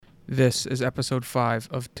This is episode 5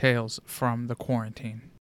 of Tales from the Quarantine.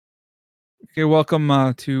 Okay,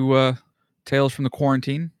 welcome to Tales from the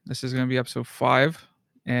Quarantine. This is going to be episode 5.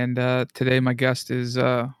 And today my guest is,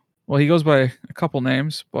 he goes by a couple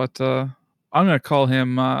names, but I'm going to call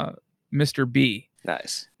him Mr. B.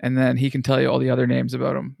 Nice. And then he can tell you all the other names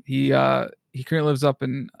about him. He currently lives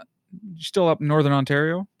still up in Northern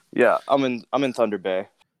Ontario? Yeah, I'm in Thunder Bay.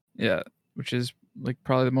 Yeah, which is like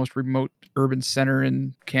probably the most remote urban center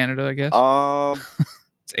in Canada, I guess.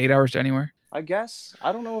 It's 8 hours to anywhere. I guess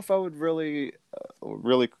I don't know if I would really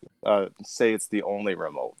say it's the only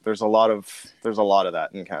remote. There's a lot of that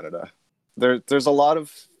in Canada. There's a lot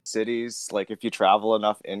of cities, like if you travel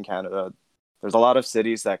enough in Canada, there's a lot of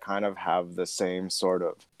cities that kind of have the same sort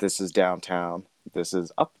of, this is downtown, this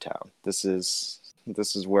is uptown, this is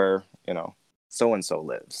where, so and so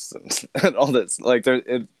lives and all this. Like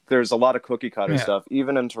there's a lot of cookie cutter stuff,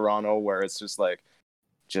 even in Toronto, where it's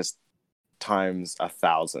just times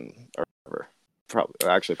 1,000 or whatever. Probably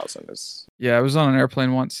actually 1,000 is. Yeah, I was on an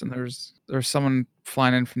airplane once, and there's someone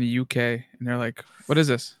flying in from the UK, and they're like, "What is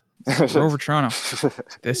this? We're over Toronto.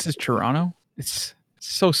 This is Toronto. It's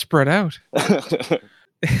so spread out."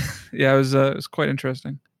 Yeah, it was quite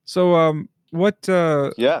interesting. So, what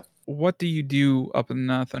do you do up in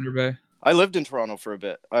Thunder Bay? I lived in Toronto for a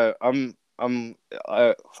bit. I'm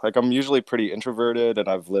usually pretty introverted, and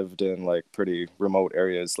I've lived in like pretty remote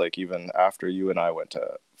areas, like even after you and I went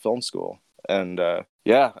to film school. And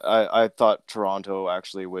I thought Toronto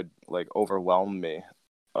actually would like overwhelm me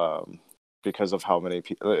because of how many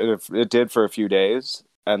people it did for a few days,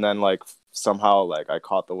 and then like somehow like I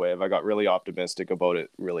caught the wave. I got really optimistic about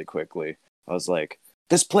it really quickly. I was like,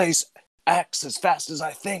 this place acts as fast as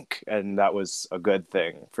I think, and that was a good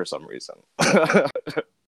thing for some reason.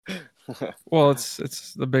 Well, it's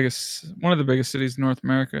one of the biggest cities in North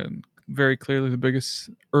America, and very clearly the biggest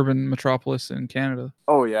urban metropolis in Canada.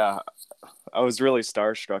 Oh yeah, I was really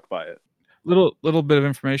starstruck by it. Little bit of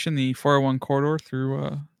information: the 401 corridor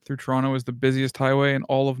through Toronto is the busiest highway in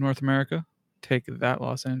all of North America. Take that,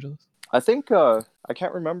 Los Angeles. I think I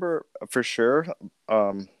can't remember for sure.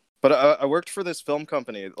 But I worked for this film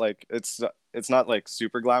company. Like it's not like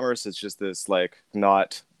super glamorous. It's just this like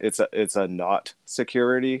it's a not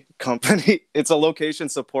security company. It's a location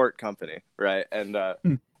support company, right? And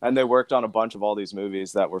they worked on a bunch of all these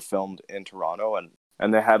movies that were filmed in Toronto,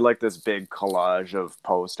 and they had like this big collage of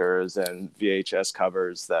posters and VHS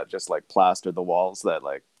covers that just like plastered the walls that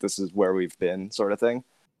like, this is where we've been, sort of thing.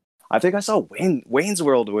 I think I saw Wayne's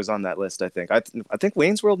World was on that list. I think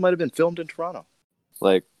Wayne's World might have been filmed in Toronto.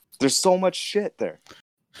 Like, there's so much shit there.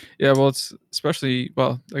 Yeah, well, it's especially,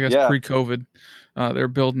 I guess pre-COVID, they're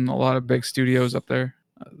building a lot of big studios up there,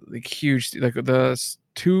 like huge, like the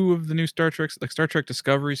 2 of the new Star Treks, like Star Trek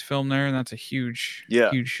Discovery's filmed there, and that's a huge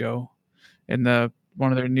show. And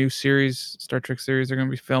one of their new series, Star Trek series, they're going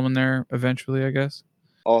to be filming there eventually, I guess.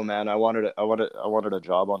 Oh man, I wanted a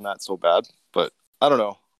job on that so bad, but I don't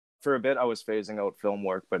know. For a bit, I was phasing out film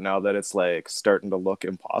work, but now that it's like starting to look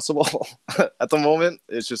impossible at the moment,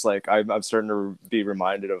 it's just like I'm starting to be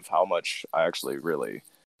reminded of how much I actually really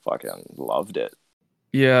fucking loved it.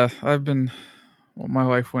 Yeah, my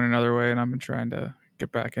wife went another way, and I've been trying to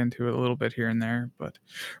get back into it a little bit here and there. But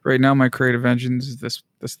right now, my creative engine is this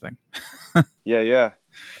thing. Yeah.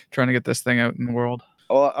 Trying to get this thing out in the world.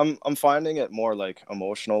 Well, I'm finding it more like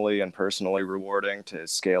emotionally and personally rewarding to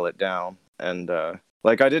scale it down, and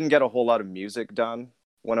like I didn't get a whole lot of music done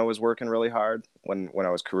when I was working really hard, when I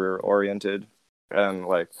was career oriented, and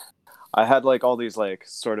like I had like all these like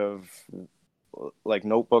sort of like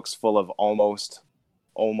notebooks full of almost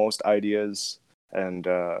ideas, and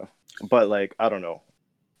but like I don't know,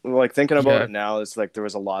 like thinking about it now, it's like there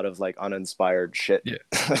was a lot of like uninspired shit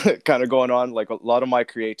kind of going on. Like a lot of my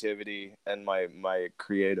creativity and my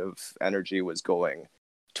creative energy was going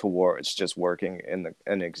towards just working and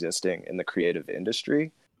existing in the creative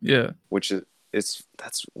industry. Yeah, which is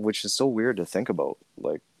so weird to think about.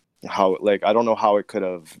 Like how, like I don't know how it could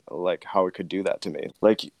do that to me.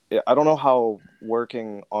 Like I don't know how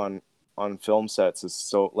working on film sets is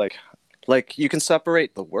so like you can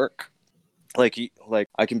separate the work. Like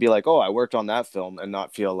I can be like, oh, I worked on that film and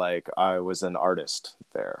not feel like I was an artist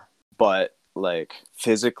there. But like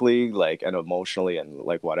physically, like, and emotionally, and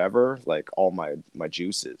like whatever, like all my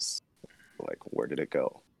juices, like where did it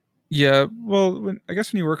go? Yeah, well, I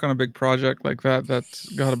guess when you work on a big project like that's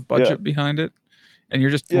got a budget behind it, and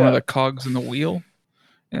you're just one of the cogs in the wheel,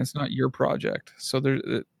 and it's not your project, so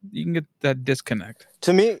you can get that disconnect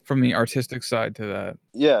to me from the artistic side to that.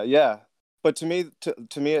 Yeah. But to me,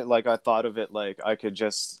 like I thought of it like I could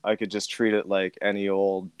just treat it like any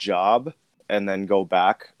old job, and then go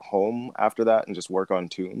back home after that and just work on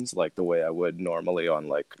tunes like the way I would normally on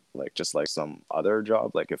like just like some other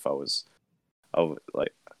job. Like if I was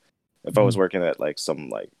working at like some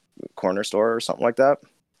like corner store or something like that,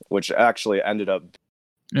 which actually ended up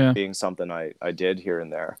being something I did here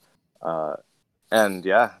and there. And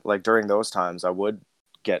yeah, like during those times I would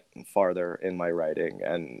get farther in my writing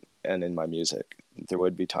and in my music. There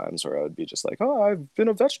would be times where I would be just like, oh, I've been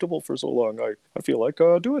a vegetable for so long. I feel like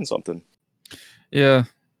doing something. Yeah.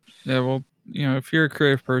 Well, if you're a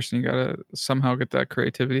creative person, you gotta somehow get that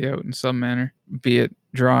creativity out in some manner, be it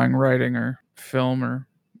drawing, writing, or film, or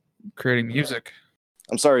creating music.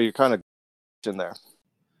 I'm sorry, you're kind of in there.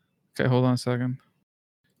 Okay, hold on a second.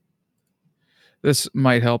 This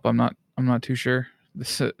might help. I'm not too sure.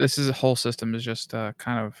 This is a whole system is just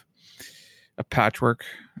kind of a patchwork.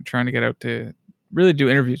 I'm trying to get out to really do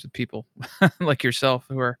interviews with people like yourself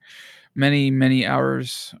who are many, many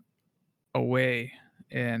hours away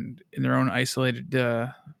and in their own isolated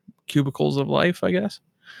cubicles of life, I guess.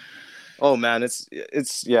 Oh man, it's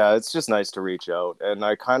just nice to reach out. And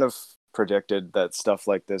I kind of predicted that stuff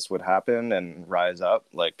like this would happen and rise up.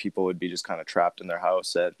 Like people would be just kind of trapped in their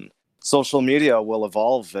house, and social media will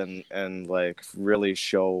evolve and like really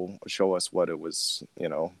show us what it was,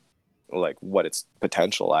 like what its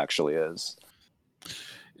potential actually is.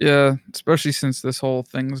 Yeah, especially since this whole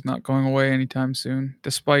thing's not going away anytime soon,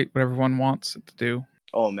 despite what everyone wants it to do.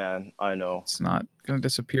 Oh man, I know. It's not going to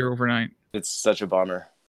disappear overnight. It's such a bummer.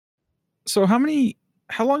 So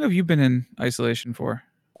how long have you been in isolation for?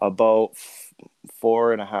 About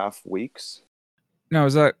 4.5 weeks. Now,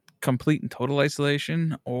 is that complete and total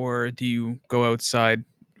isolation, or do you go outside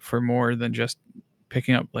for more than just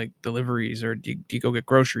picking up like deliveries, or do you go get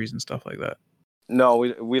groceries and stuff like that? No,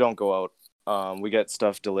 we don't go out. We get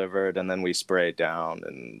stuff delivered and then we spray it down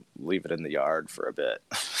and leave it in the yard for a bit.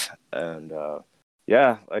 And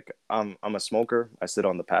yeah, like I'm a smoker. I sit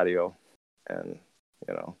on the patio, and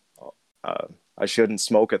I shouldn't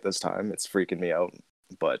smoke at this time. It's freaking me out,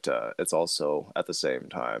 but it's also at the same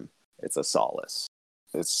time it's a solace.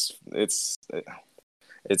 It's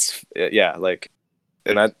yeah, like,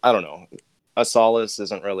 and I don't know. A solace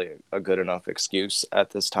isn't really a good enough excuse at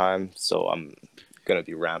this time, so I'm gonna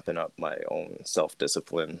be ramping up my own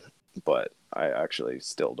self-discipline, but I actually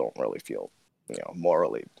still don't really feel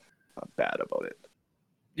morally bad about it.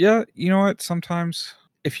 Yeah, you know what, sometimes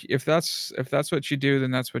if that's what you do,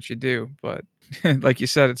 then that's what you do, but like you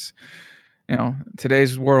said, it's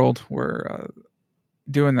today's world where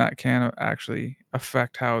doing that can actually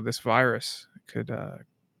affect how this virus could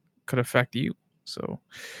affect you. So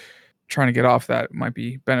trying to get off that might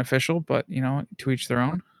be beneficial, but to each their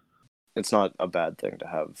own. It's not a bad thing to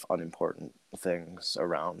have unimportant things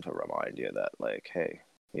around to remind you that, like, hey,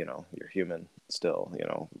 you're human still,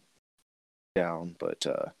 down, but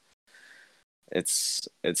it's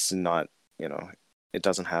not, it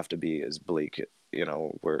doesn't have to be as bleak.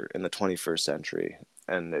 We're in the 21st century,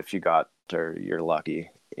 and if you got her, you're lucky,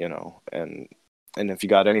 and if you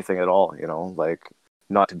got anything at all, like,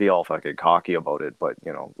 not to be all fucking cocky about it, but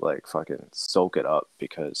like, fucking soak it up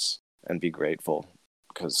and be grateful,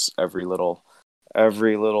 because every little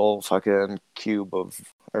fucking cube of,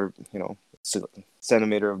 or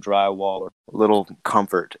centimeter of drywall, or little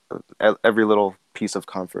comfort, every little piece of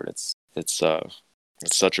comfort, it's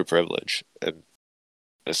such a privilege,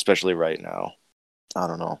 especially right now. I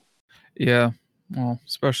don't know. Yeah, well,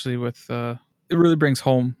 especially with it really brings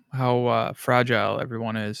home how fragile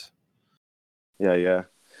everyone is. Yeah,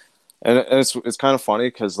 and it's kind of funny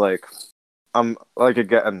because, like, I'm like,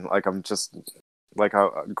 again, like, I'm just like,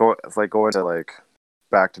 it's like going to, like,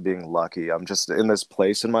 back to being lucky. I'm just in this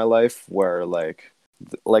place in my life where like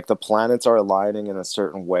the planets are aligning in a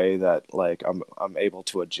certain way that, like, I'm able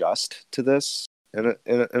to adjust to this in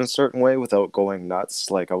a certain way without going nuts.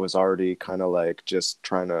 Like, I was already kind of like just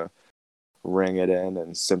trying to ring it in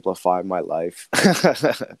and simplify my life,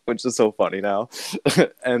 which is so funny now.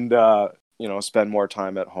 And spend more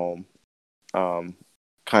time at home,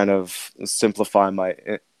 kind of simplify my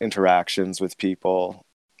interactions with people,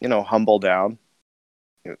 humble down,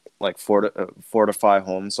 like fortify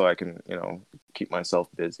home so I can keep myself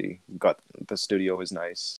busy. Got the studio is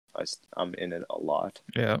nice. I'm in it a lot.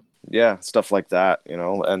 Yeah, stuff like that,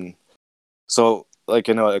 and so, like,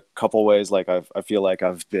 in a couple ways, like, I feel like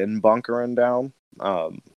I've been bunkering down,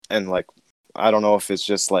 and, like, I don't know if it's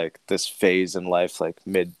just like this phase in life, like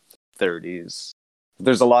mid-30s.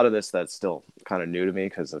 There's a lot of this that's still kind of new to me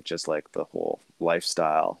because of just like the whole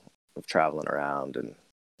lifestyle of traveling around and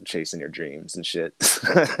chasing your dreams and shit.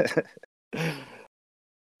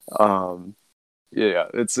 Yeah,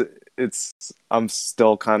 it's I'm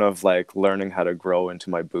still kind of like learning how to grow into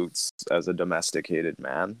my boots as a domesticated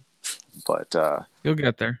man, but you'll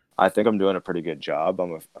get there. I think I'm doing a pretty good job.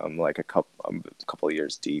 I'm a couple of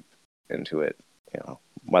years deep into it. You know,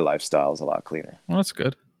 my lifestyle is a lot cleaner. Well, that's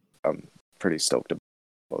good. I'm pretty stoked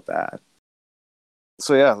about that.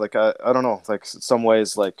 So yeah, like I don't know, like some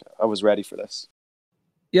ways, like I was ready for this.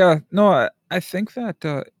 Yeah, no, I think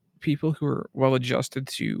that people who are well adjusted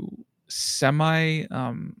to semi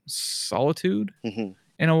solitude Mm-hmm.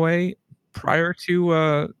 in a way prior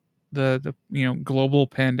to the global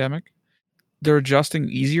pandemic, they're adjusting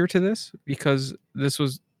easier to this because this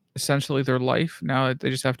was essentially their life. Now they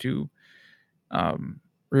just have to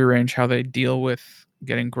rearrange how they deal with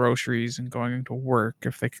getting groceries and going to work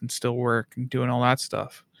if they can still work and doing all that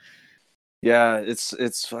stuff. Yeah,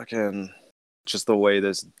 it's fucking just the way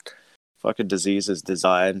this fucking disease is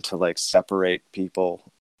designed to like separate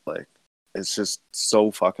people. Like it's just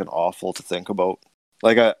so fucking awful to think about.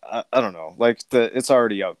 Like I don't know. Like it's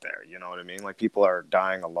already out there. You know what I mean? Like people are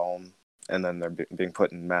dying alone, and then they're being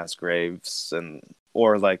put in mass graves,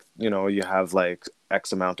 or like you have like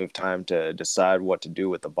X amount of time to decide what to do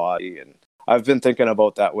with the body. And I've been thinking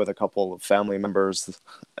about that with a couple of family members,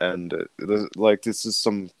 and like this is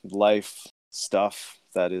some life stuff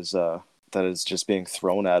that is just being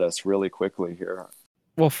thrown at us really quickly here.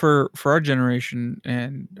 Well, for our generation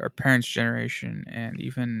and our parents' generation and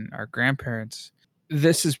even our grandparents,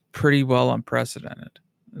 this is pretty well unprecedented.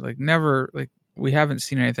 Like never, like we haven't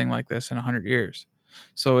seen anything like this in 100 years.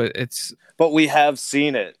 So it's. But we have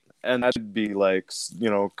seen it, and that should be like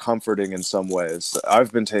comforting in some ways.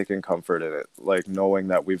 I've been taking comfort in it, like knowing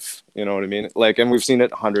that we've, you know what I mean, like, and we've seen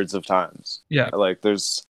it hundreds of times. Yeah, like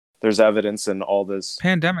there's evidence in all this.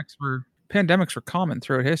 Pandemics were common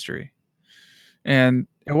throughout history. And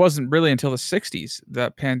it wasn't really until the 60s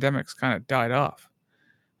that pandemics kind of died off.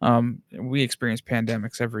 We experience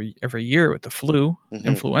pandemics every year with the flu. Mm-hmm.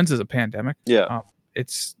 Influenza is a pandemic. Yeah.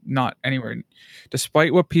 It's not anywhere,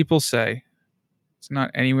 despite what people say, it's not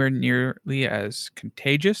anywhere nearly as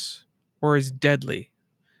contagious or as deadly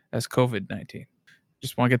as COVID-19.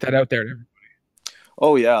 Just want to get that out there to everybody.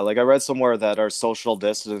 Oh yeah, like I read somewhere that our social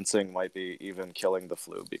distancing might be even killing the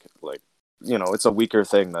flu because like it's a weaker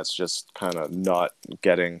thing that's just kind of not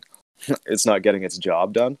getting its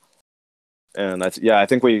job done. And I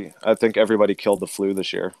think everybody killed the flu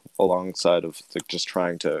this year alongside of just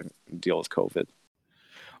trying to deal with COVID.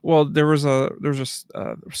 Well, there was a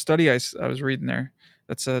study I was reading there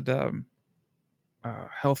that said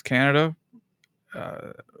Health Canada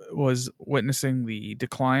was witnessing the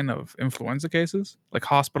decline of influenza cases, like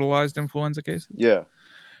hospitalized influenza cases. Yeah.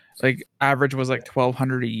 Like average was like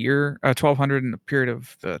 1,200 a year, 1,200 in the period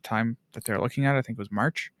of the time that they're looking at. I think it was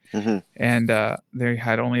March. Mm-hmm. And they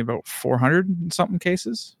had only about 400 and something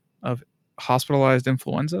cases of hospitalized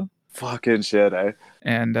influenza. Fucking shit, eh?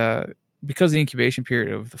 And because the incubation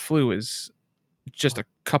period of the flu is just a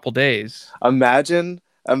couple days. Imagine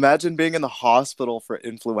being in the hospital for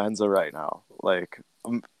influenza right now. Like,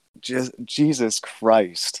 just Jesus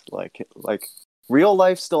Christ. Like real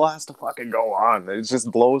life still has to fucking go on. It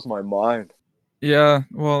just blows my mind. Yeah,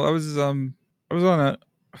 well, I was on a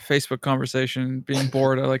Facebook conversation, being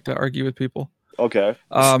bored. I like to argue with people. Okay.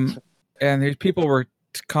 And these people were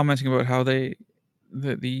commenting about how the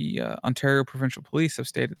Ontario Provincial Police have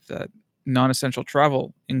stated that non-essential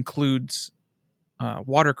travel includes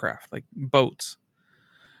watercraft, like boats.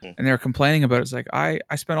 And they're complaining about it. It's like, I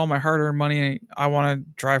spent all my hard-earned money. I want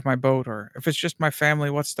to drive my boat, or if it's just my family,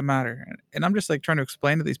 what's the matter? And I'm just like trying to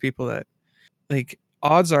explain to these people that, like,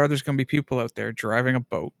 odds are there's going to be people out there driving a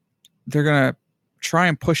boat. They're going to try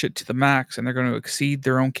and push it to the max, and they're going to exceed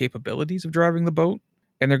their own capabilities of driving the boat,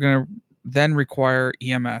 and they're going to then require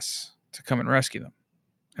EMS to come and rescue them,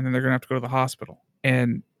 and then they're going to have to go to the hospital.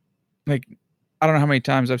 And like, I don't know how many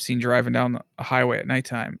times I've seen driving down a highway at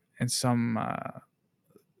nighttime, and some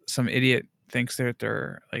idiot thinks that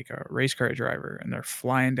they're like a race car driver, and they're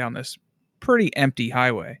flying down this pretty empty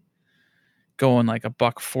highway going like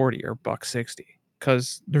 $140 or $160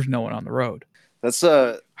 because there's no one on the road. That's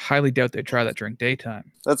highly doubt they try that during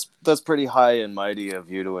daytime. That's pretty high and mighty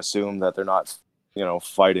of you to assume that they're not,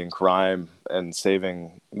 fighting crime and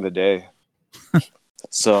saving the day.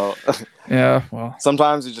 So yeah, well,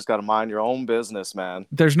 sometimes you just got to mind your own business, man.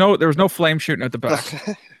 There was no flame shooting at the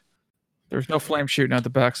back. There's no flame shooting at the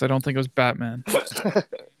back, so I don't think it was Batman.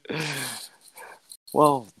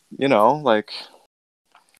 Well, like,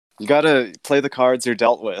 you gotta play the cards you're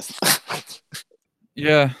dealt with.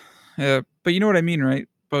 Yeah, but you know what I mean, right?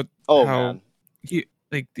 But how man.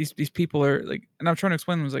 Like these people are like, and I'm trying to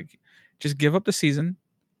explain them, was like, just give up the season,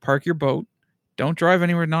 park your boat, don't drive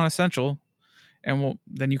anywhere non-essential, and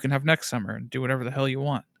then you can have next summer and do whatever the hell you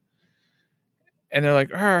want. And they're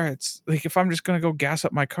like, all right, it's like, if I'm just going to go gas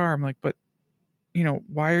up my car, I'm like, but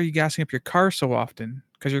why are you gassing up your car so often?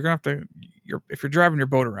 Because you're going to have to, if you're driving your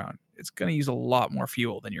boat around, it's going to use a lot more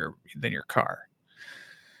fuel than your car.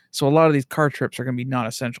 So a lot of these car trips are going to be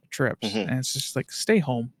non-essential trips. And it's just like, stay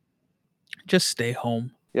home. Just stay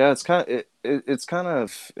home. Yeah, it's kind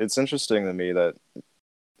of, it's interesting to me that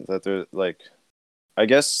they're like, I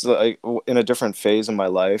guess like in a different phase in my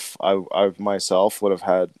life, I myself would have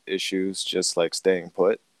had issues just like staying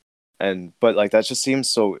put, but like that just seems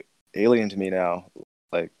so alien to me now.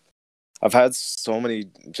 Like I've had so many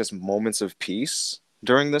just moments of peace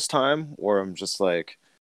during this time where I'm just like,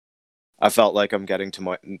 I felt like I'm getting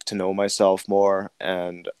to know myself more,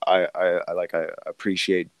 and I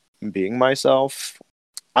appreciate being myself.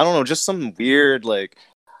 I don't know, just some weird like,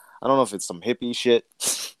 I don't know if it's some hippie shit,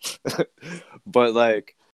 but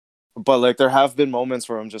there have been moments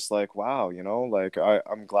where I'm just like, wow, like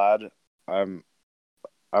I'm glad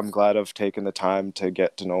I've taken the time to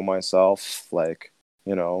get to know myself. Like,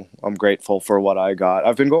 I'm grateful for what I got.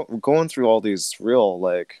 I've been going through all these real,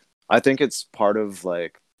 like, I think it's part of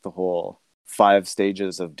like the whole 5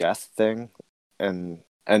 stages of death thing. And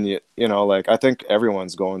like, I think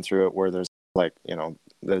everyone's going through it, where there's like,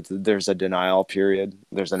 there's a denial period,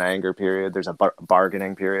 there's an anger period, there's a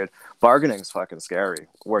bargaining period. Bargaining's fucking scary,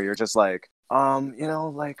 where you're just like,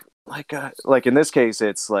 like in this case,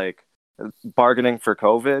 it's like bargaining for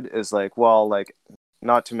COVID is like, well, like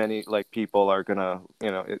not too many like people are gonna,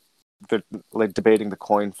 they're like debating the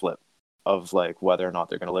coin flip of like whether or not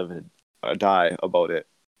they're gonna live and die about it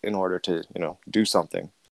in order to, do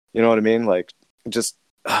something. You know what I mean? Like, just,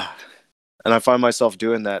 and I find myself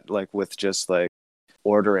doing that like with just like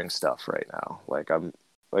ordering stuff right now. Like I'm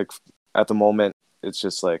like, at the moment it's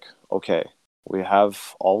just like, okay, we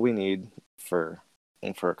have all we need for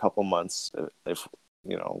a couple months, if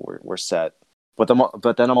we're set. But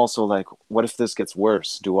then I'm also like, what if this gets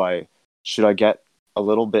worse? Should I get a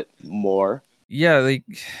little bit more? Yeah, like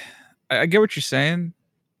I get what you're saying.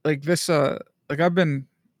 Like this like I've been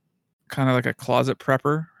kind of like a closet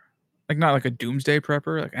prepper. Like not like a doomsday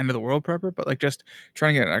prepper, like end of the world prepper, but like just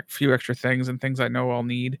trying to get a few extra things and things I know I'll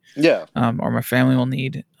need. Yeah. Or my family will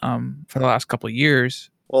need for the last couple of years.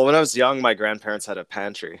 Well, when I was young, my grandparents had a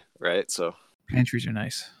pantry, right? So pantries are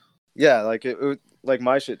nice. Yeah, like like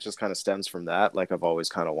my shit just kind of stems from that. Like I've always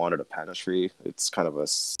kind of wanted a pantry. It's kind of a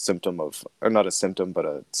symptom of, or not a symptom,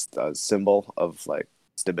 but a symbol of like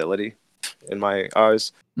stability in my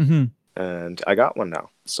eyes. Mm-hmm. And I got one now.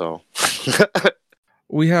 So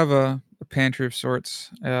we have a pantry of sorts,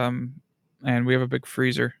 and we have a big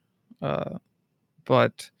freezer.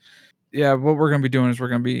 But yeah, what we're going to be doing is we're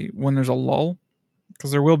going to be, when there's a lull,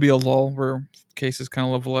 because there will be a lull where cases kind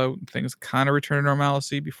of level out and things kind of return to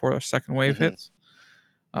normalcy before a second wave hits.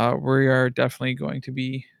 We are definitely going to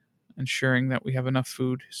be ensuring that we have enough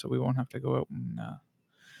food so we won't have to go out and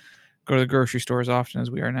go to the grocery store as often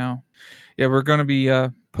as we are now. Yeah, we're going to be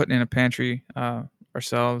putting in a pantry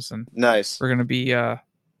ourselves, and nice. We're going to be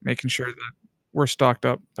making sure that we're stocked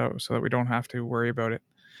up so that we don't have to worry about it.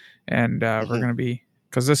 And we're going to be,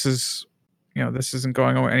 because this is, this isn't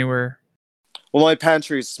going anywhere. Well, my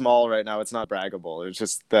pantry is small right now. It's not braggable. It's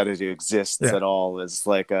just that it exists at all. It's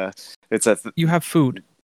like you have food.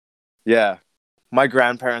 Yeah. My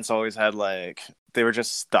grandparents always had like, they were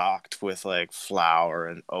just stocked with like flour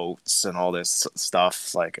and oats and all this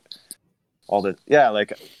stuff. Like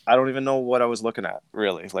like I don't even know what I was looking at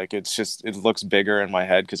really. Like it looks bigger in my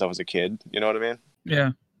head because I was a kid. You know what I mean?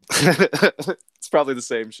 Yeah. It's probably the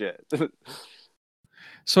same shit.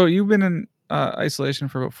 So you've been in isolation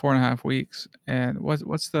for about 4.5 weeks, and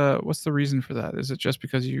what's the reason for that? Is it just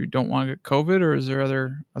because you don't want to get COVID, or is there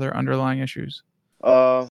other underlying issues?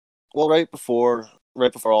 Well, right before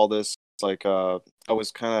all this, like I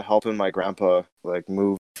was kind of helping my grandpa like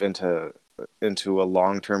move into a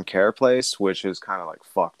long-term care place, which is kind of like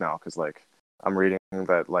fuck now, because like I'm reading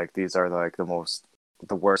that like these are like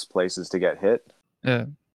the worst places to get hit. Yeah.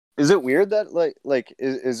 Is it weird that like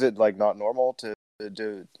is it like not normal to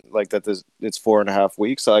do like that? It's 4.5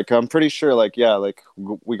 weeks. Like I'm pretty sure like, yeah, like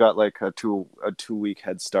we got like a 2-week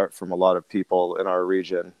head start from a lot of people in our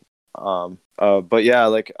region. But yeah,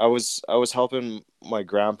 like I was helping my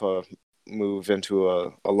grandpa move into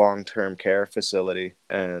a long-term care facility,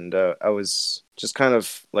 and I was just kind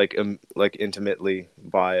of like intimately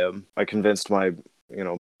by him. I convinced my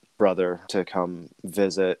brother to come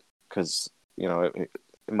visit because it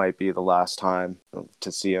might be the last time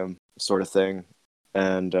to see him, sort of thing.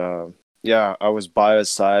 And yeah, I was by his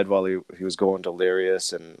side while he was going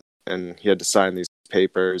delirious, and and he had to sign these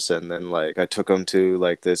papers, and then like I took him to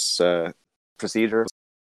like this procedure.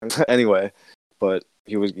 Anyway, but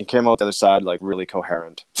he came out the other side like really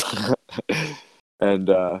coherent, and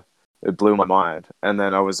it blew my mind. And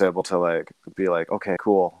then I was able to like be like, okay,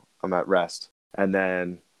 cool, I'm at rest. And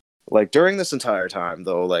then like during this entire time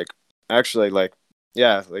though, like actually like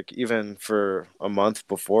yeah, like even for a month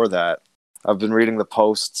before that, I've been reading the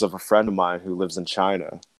posts of a friend of mine who lives in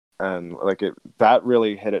China, and like that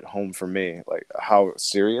really hit it home for me, like how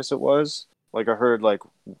serious it was. Like I heard like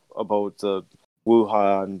about the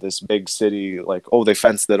Wuhan, this big city, like, oh, they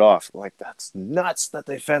fenced it off. Like, that's nuts that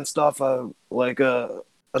they fenced off an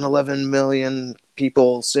 11 million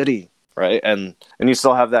people city, right? And you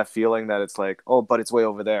still have that feeling that it's like, oh, but it's way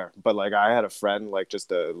over there. But like, I had a friend like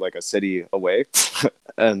just a city away,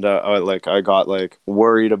 and I got like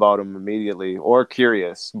worried about him immediately, or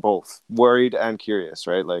curious, both worried and curious,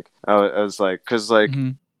 right? Like, I was like, because like,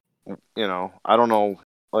 you know, I don't know,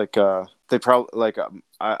 like they probably like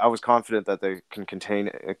I was confident that they can contain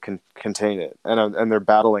it, and they're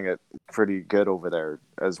battling it pretty good over there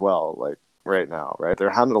as well, like right now, right? They're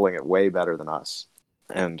handling it way better than us,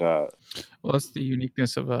 and well, that's the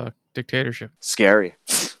uniqueness of a dictatorship. Scary.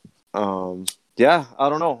 Yeah, I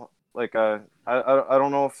don't know, like I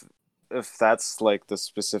don't know if that's like the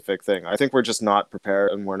specific thing. I think we're just not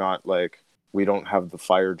prepared, and we're not like, we don't have the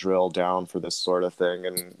fire drill down for this sort of thing,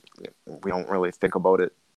 and we don't really think about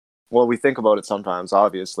it. Well, we think about it sometimes,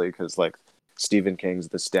 obviously, because like Stephen King's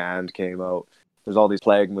The Stand came out. There's all these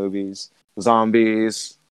plague movies,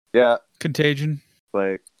 zombies, yeah, Contagion.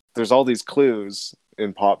 Like there's all these clues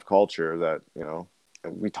in pop culture that, you know,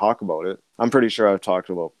 we talk about it. I'm pretty sure I've talked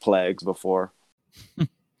about plagues before.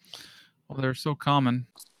 Well, they're so common,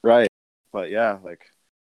 right? But yeah, like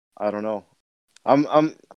I don't know.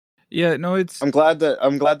 I'm yeah, no, it's. I'm glad that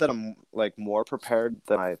I'm like more prepared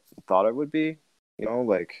than I thought I would be. You know,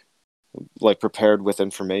 like prepared with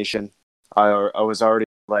information. I was already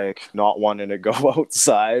like not wanting to go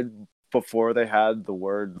outside before they had the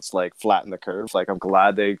words like flatten the curve. Like I'm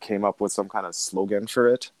glad they came up with some kind of slogan for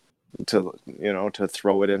it to, you know, to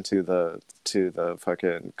throw it into the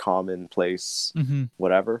fucking commonplace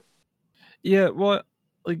whatever. Yeah, well,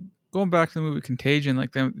 like going back to the movie Contagion,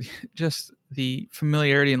 like just the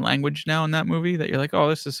familiarity in language now in that movie that you're like, oh,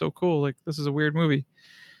 this is so cool. Like this is a weird movie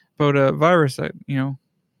about a virus that, you know,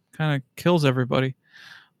 kind of kills everybody.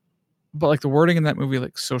 But like the wording in that movie,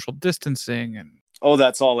 like social distancing and oh,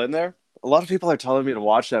 that's all in there. A lot of people are telling me to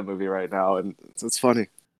watch that movie right now, and it's funny.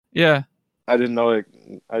 Yeah, I didn't know it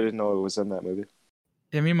was in that movie.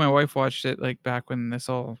 Yeah, me and my wife watched it like back when this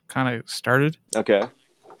all kind of started. Okay.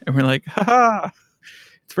 And we're like, haha.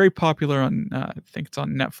 It's very popular on I think it's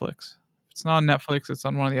on Netflix. If it's not on Netflix, it's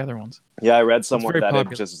on one of the other ones. Yeah, I read somewhere that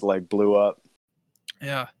popular. It just like blew up.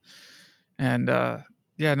 Yeah. And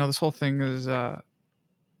yeah, no, this whole thing is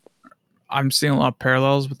I'm seeing a lot of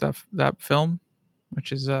parallels with that film,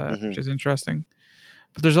 which is interesting.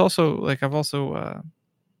 But there's also like I've also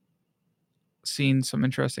seen some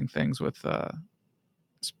interesting things with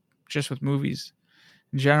just with movies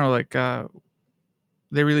in general. Like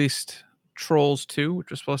they released Trolls 2, which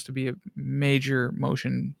was supposed to be a major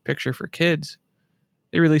motion picture for kids.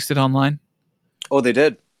 They released it online. Oh, they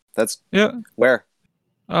did? That's yeah. Where?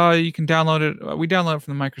 You can download it. We download it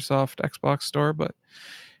from the Microsoft Xbox store, but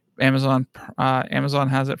Amazon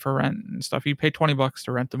has it for rent and stuff. You pay $20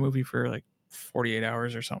 to rent the movie for like 48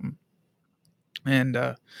 hours or something. And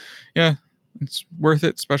yeah, it's worth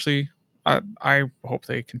it. Especially, I hope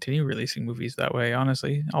they continue releasing movies that way.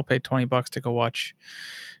 Honestly, I'll pay $20 to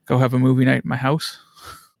go have a movie night at my house.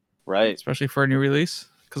 Right. Especially for a new release,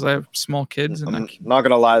 because I have small kids. And I'm not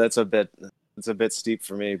gonna lie, it's a bit steep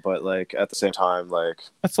for me, but like at the same time, like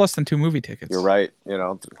that's less than 2 movie tickets. You're right. You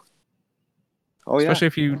know. Oh yeah. Especially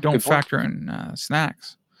if you don't factor in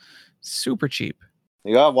snacks. Super cheap.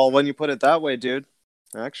 Yeah. Well, when you put it that way, dude,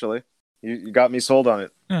 actually, you got me sold on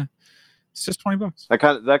it. Yeah. It's just $20.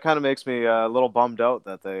 That kind of makes me a little bummed out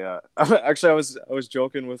that they. Actually, I was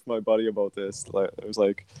joking with my buddy about this. Like, it was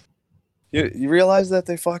like, you realize that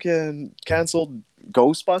they fucking canceled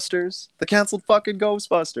Ghostbusters? They canceled fucking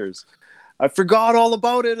Ghostbusters. I forgot all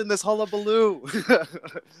about it in this hullabaloo.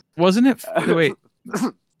 Wasn't it? Wait.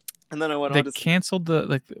 And then I went on to... They canceled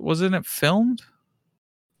wasn't it filmed?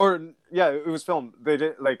 Or yeah, it was filmed. They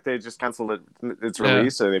did they just canceled its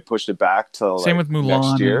release, so they pushed it back till same with Mulan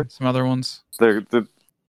next year. And some other ones. They're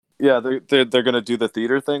gonna do the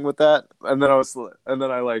theater thing with that. And then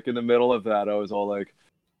I like in the middle of that, I was all like,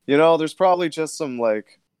 you know, there's probably just some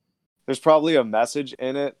there's probably a message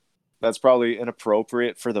in it that's probably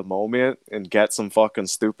inappropriate for the moment and get some fucking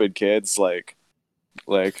stupid kids like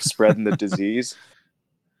like spreading the disease.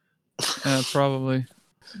 Probably,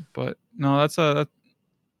 but no, that's a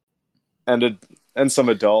and some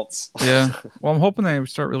adults. Yeah. Well, I'm hoping they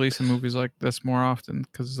start releasing movies like this more often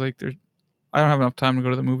because like I don't have enough time to go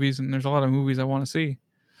to the movies, and there's a lot of movies I want to see,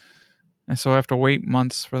 and so I have to wait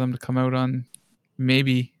months for them to come out on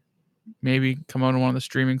maybe come out on one of the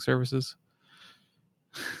streaming services.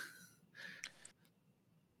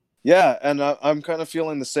 Yeah, and I'm kind of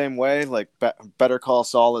feeling the same way. Like Better Call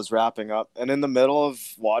Saul is wrapping up, and in the middle of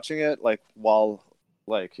watching it, like while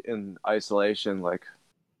like in isolation, like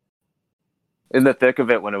in the thick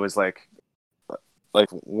of it, when it was like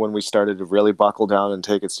when we started to really buckle down and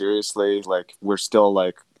take it seriously, like we're still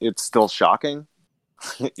like it's still shocking.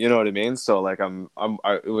 You know what I mean? So like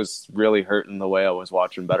it was really hurting the way I was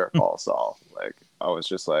watching Better Call Saul. Like I was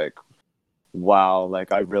just like, wow,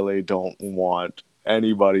 like I really don't want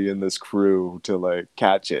anybody in this crew to like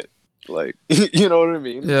catch it. Like you know what I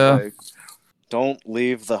mean? Yeah. Like don't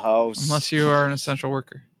leave the house unless you are an essential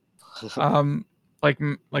worker. Like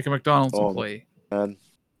a McDonald's employee. Man.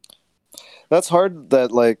 That's hard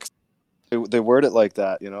that like they word it like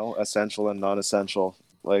that, you know, essential and non-essential.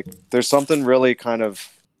 Like there's something really kind of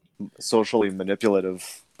socially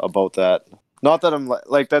manipulative about that. Not that I'm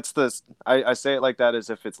like that's I say it like that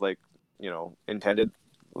as if it's like, you know, intended.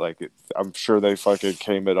 Like I'm sure they fucking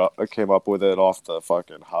came up with it off the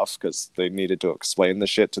fucking huff because they needed to explain the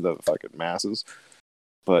shit to the fucking masses.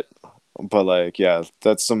 But like yeah,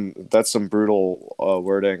 that's some brutal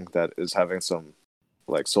wording that is having some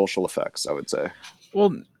like social effects, I would say.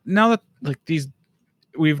 Well, now that like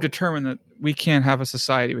we've determined that we can't have a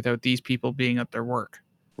society without these people being at their work.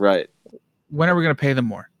 Right. When are we going to pay them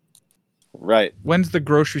more? Right. When's the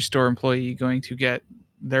grocery store employee going to get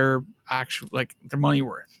their actual like their money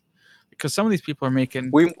worth? Because some of these people are making.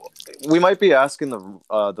 We might be asking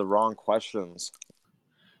the wrong questions.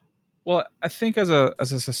 Well, I think as a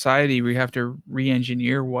society, we have to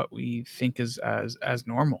re-engineer what we think is as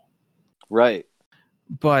normal. Right.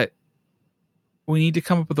 But we need to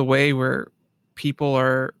come up with a way where people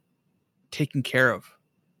are taken care of,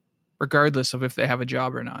 regardless of if they have a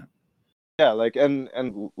job or not. Yeah, like and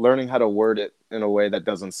learning how to word it in a way that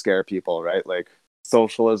doesn't scare people, right? Like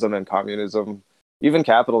socialism and communism, even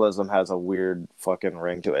capitalism has a weird fucking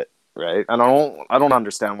ring to it, right? And I don't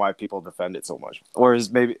understand why people defend it so much. Or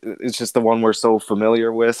is maybe it's just the one we're so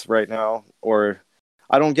familiar with right now, or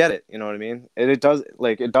I don't get it, you know what I mean? It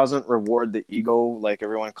doesn't reward the ego like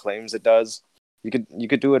everyone claims it does. You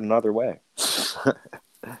could do it another way.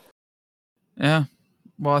 Yeah.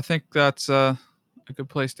 Well, I think that's a good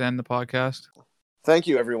place to end the podcast. Thank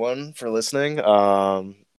you, everyone, for listening.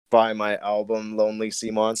 Buy my album Lonely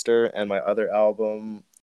Sea Monster and my other album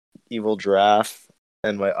Evil Giraffe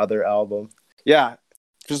and my other album. Yeah,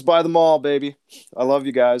 just buy them all, baby. I love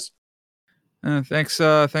you guys. Thanks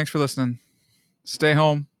for listening. Stay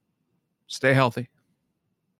home. Stay healthy.